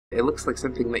It looks like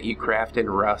something that you craft in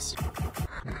Rust.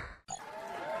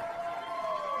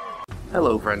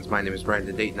 Hello friends, my name is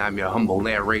Brandon Dayton, I'm your humble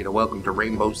narrator. Welcome to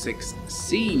Rainbow Six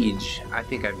Siege. I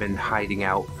think I've been hiding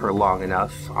out for long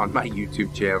enough on my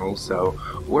YouTube channel, so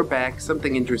we're back.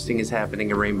 Something interesting is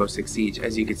happening in Rainbow Six Siege.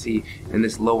 As you can see in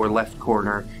this lower left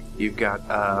corner, you've got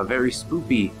a very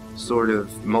spoopy sort of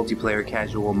multiplayer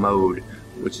casual mode,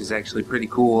 which is actually pretty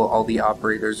cool. All the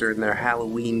operators are in their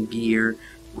Halloween gear,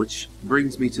 which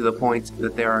brings me to the point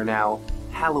that there are now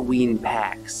Halloween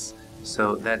packs.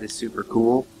 So that is super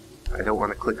cool. I don't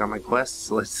want to click on my quests.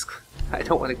 I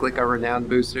don't want to click on renown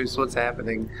boosters. What's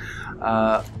happening?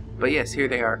 But yes, here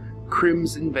they are.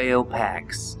 Crimsonveil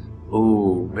packs.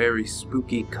 Oh, very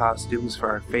spooky costumes for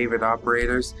our favorite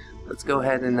operators. Let's go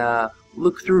ahead and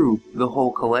look through the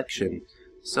whole collection.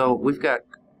 So we've got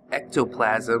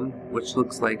ectoplasm, which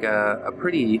looks like a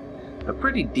pretty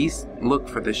decent look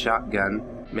for the shotgun,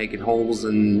 making holes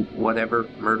and whatever,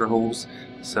 murder holes.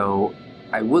 So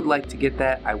I would like to get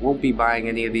that. I won't be buying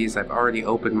any of these. I've already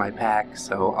opened my pack,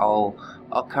 so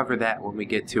I'll cover that when we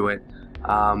get to it.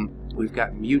 We've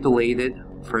got mutilated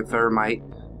for thermite,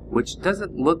 which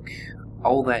doesn't look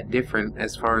all that different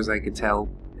as far as I could tell.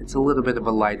 It's a little bit of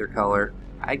a lighter color.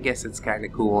 I guess it's kind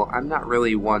of cool. I'm not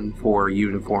really one for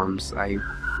uniforms. I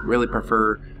really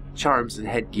prefer charms and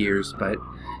headgears, but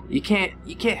you can't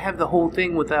have the whole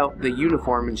thing without the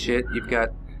uniform and shit. You've got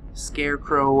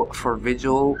Scarecrow for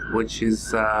Vigil, which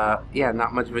is yeah,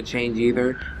 not much of a change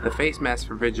either. The face mask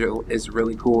for Vigil is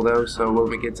really cool though, so when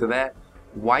we get to that.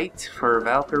 White for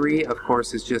Valkyrie, of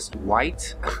course, is just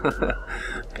white.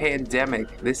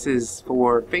 Pandemic, this is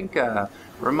for Finka.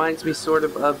 Reminds me sort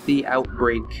of the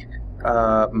Outbreak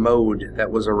mode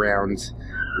that was around,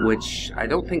 which I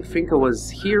don't think Finka was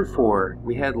here for.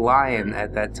 We had Lion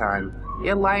at that time.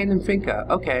 Yeah, Lion and Finka,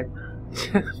 okay.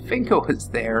 Finka was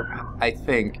there, I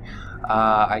think.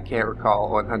 I can't recall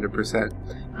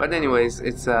 100%. But anyways,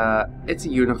 it's a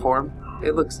uniform.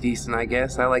 It looks decent, I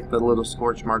guess. I like the little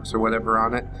scorch marks or whatever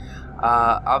on it.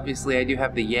 Obviously, I do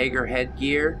have the Jager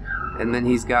headgear, and then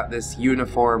he's got this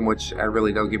uniform, which I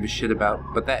really don't give a shit about.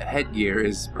 But that headgear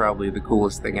is probably the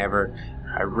coolest thing ever.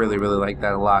 I really like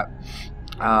that a lot.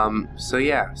 So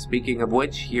yeah, speaking of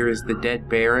which, here is the Dead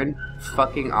Baron.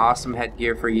 Fucking awesome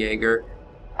headgear for Jager.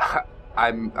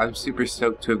 I'm super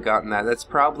stoked to have gotten that. That's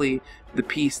probably the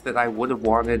piece that I would have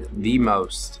wanted the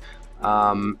most.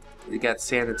 We got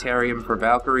Sanitarium for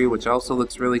Valkyrie, which also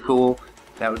looks really cool.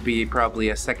 That would be probably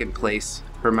a second place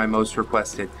for my most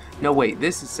requested. No, wait,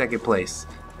 this is second place.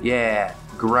 Yeah,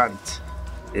 Grunt.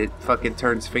 It fucking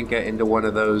turns Finka into one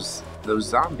of those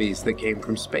zombies that came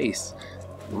from space.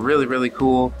 Really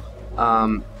cool.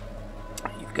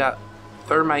 You've got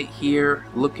Thermite here,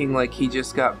 looking like he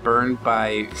just got burned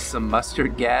by some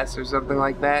mustard gas or something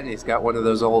like that, and he's got one of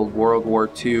those old World War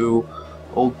II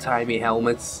old-timey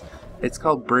helmets. It's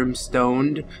called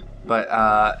Brimstoned,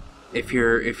 but if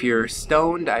you're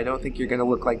stoned, I don't think you're gonna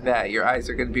look like that. Your eyes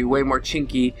are gonna be way more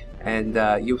chinky, and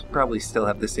you'll probably still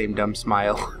have the same dumb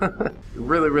smile.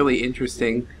 Really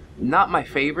interesting. Not my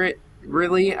favorite,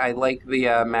 really. I like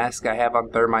the mask I have on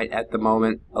Thermite at the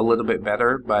moment a little bit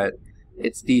better, but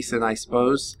it's decent, I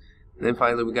suppose. And then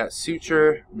finally we got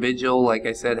Suture. Vigil, like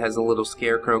I said, has a little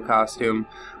Scarecrow costume.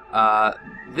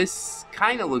 This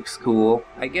kind of looks cool.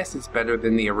 I guess it's better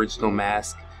than the original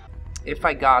mask. If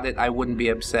I got it, I wouldn't be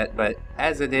upset, but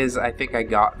as it is, I think I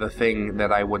got the thing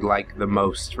that I would like the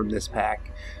most from this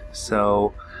pack.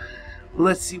 So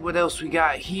let's see what else we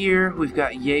got here. We've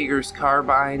got Jager's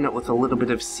carbine with a little bit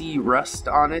of sea rust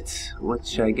on it,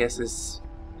 which I guess is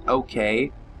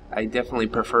okay. I definitely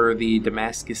prefer the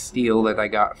Damascus steel that I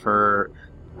got for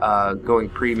going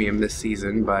premium this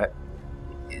season, but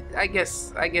I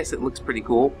guess it looks pretty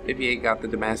cool if you ain't got the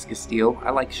Damascus steel.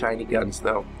 I like shiny guns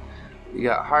though. You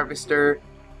got Harvester,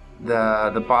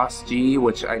 the Boss G,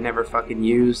 which I never fucking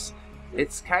use.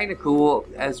 It's kind of cool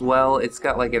as well. It's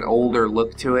got like an older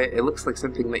look to it. It looks like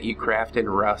something that you craft in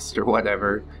Rust or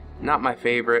whatever. Not my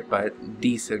favorite, but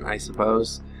decent, I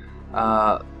suppose.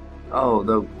 Oh,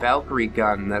 the Valkyrie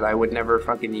gun that I would never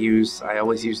fucking use. I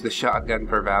always use the shotgun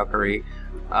for Valkyrie.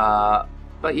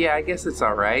 But yeah, I guess it's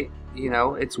alright. You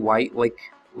know, it's white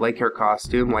like her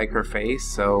costume, like her face,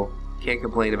 so can't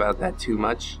complain about that too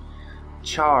much.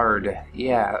 Charred.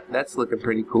 Yeah, that's looking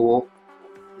pretty cool.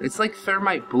 It's like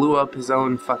Thermite blew up his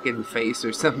own fucking face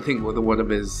or something with one of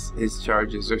his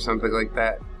charges or something like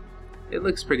that. It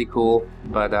looks pretty cool,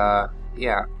 but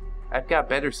yeah. I've got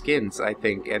better skins, I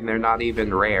think, and they're not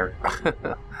even rare.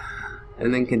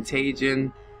 And then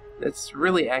Contagion. That's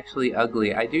really actually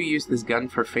ugly. I do use this gun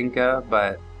for Finka,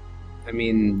 but I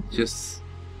mean, just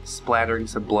splattering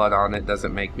some blood on it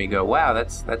doesn't make me go, wow,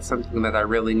 that's something that I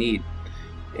really need.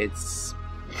 It's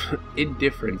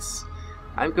indifference.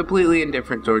 I'm completely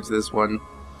indifferent towards this one.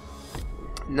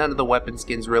 None of the weapon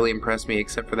skins really impressed me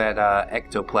except for that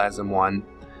ectoplasm one.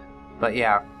 But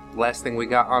yeah, last thing we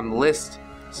got on the list,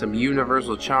 some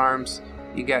universal charms.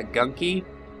 You got Gunky,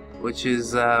 which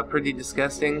is pretty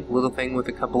disgusting. Little thing with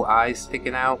a couple eyes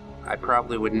sticking out. I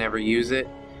probably would never use it.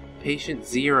 Patient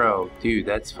Zero. Dude,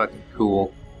 that's fucking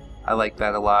cool. I like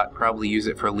that a lot. Probably use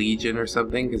it for Legion or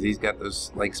something, because he's got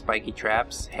those, like, spiky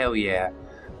traps. Hell yeah.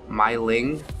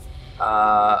 Myling.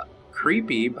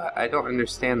 Creepy, but I don't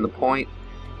understand the point.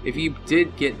 If you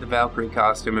did get the Valkyrie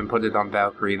costume and put it on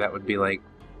Valkyrie, that would be, like,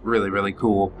 really, really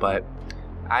cool. But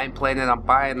I'm planning on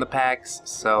buying the packs,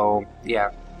 so,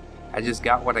 yeah. I just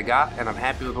got what I got, and I'm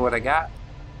happy with what I got.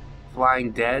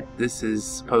 Flying Dead. This is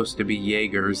supposed to be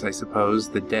Jager's, I suppose.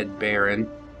 The Dead Baron.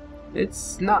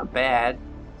 It's not bad.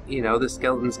 You know, the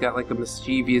skeleton's got like a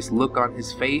mischievous look on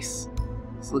his face.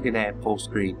 Let's look at that full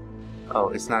screen. Oh,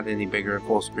 it's not any bigger at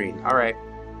full screen. Alright.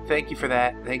 Thank you for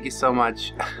that. Thank you so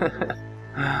much.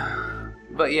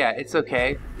 But yeah, it's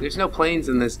okay. There's no planes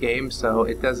in this game, so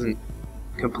it doesn't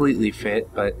completely fit,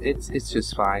 but it's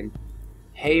just fine.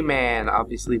 Hey Man,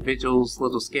 obviously Vigil's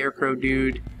little scarecrow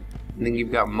dude. And then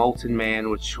you've got Molten Man,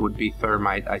 which would be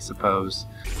Thermite, I suppose.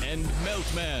 And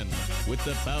Melt Man, with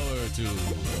the power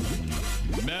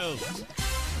to melt.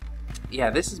 Yeah,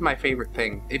 this is my favorite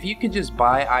thing. If you could just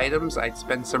buy items, I'd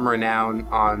spend some renown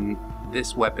on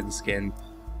this weapon skin.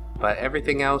 But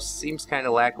everything else seems kind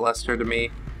of lackluster to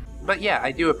me. But yeah,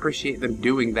 I do appreciate them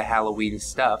doing the Halloween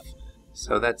stuff.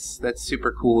 So that's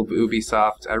super cool of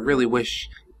Ubisoft. I really wish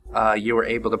you were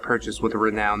able to purchase with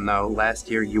renown, though. Last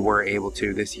year you were able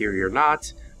to, this year you're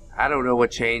not. I don't know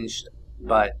what changed,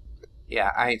 but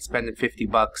yeah, I ain't spending 50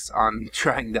 bucks on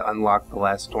trying to unlock the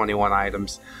last 21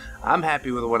 items. I'm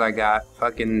happy with what I got.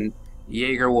 Fucking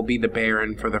Jager will be the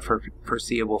Baron for the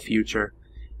foreseeable future.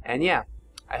 And yeah,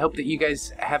 I hope that you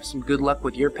guys have some good luck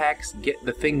with your packs, get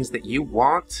the things that you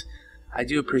want. I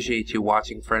do appreciate you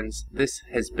watching, friends. This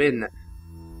has been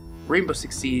Rainbow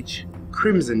Six Siege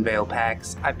Crimsonveil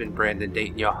packs. I've been Brandon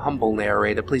Dayton, your humble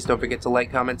narrator. Please don't forget to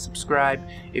like, comment, subscribe.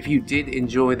 If you did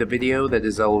enjoy the video, that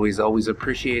is always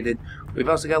appreciated. We've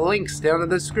also got links down in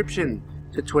the description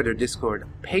to Twitter, Discord,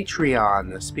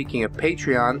 Patreon. Speaking of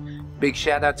Patreon, big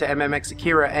shout out to MMX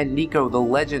Akira and Nico the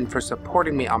Legend for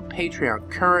supporting me on Patreon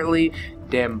currently.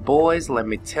 Damn boys, let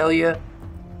me tell ya,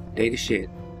 they the shit.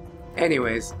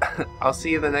 Anyways, I'll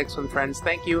see you in the next one, friends.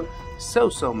 Thank you so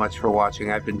much for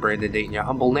watching. I've been Brandon Dayton, your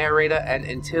humble narrator, and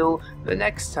until the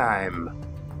next time,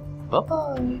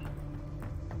 bye-bye.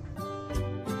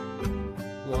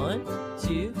 1,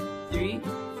 2, 3,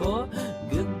 4.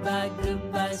 Goodbye,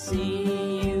 goodbye,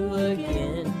 see you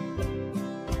again.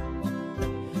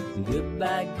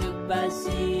 Goodbye, goodbye,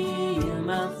 see you,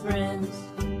 my friends.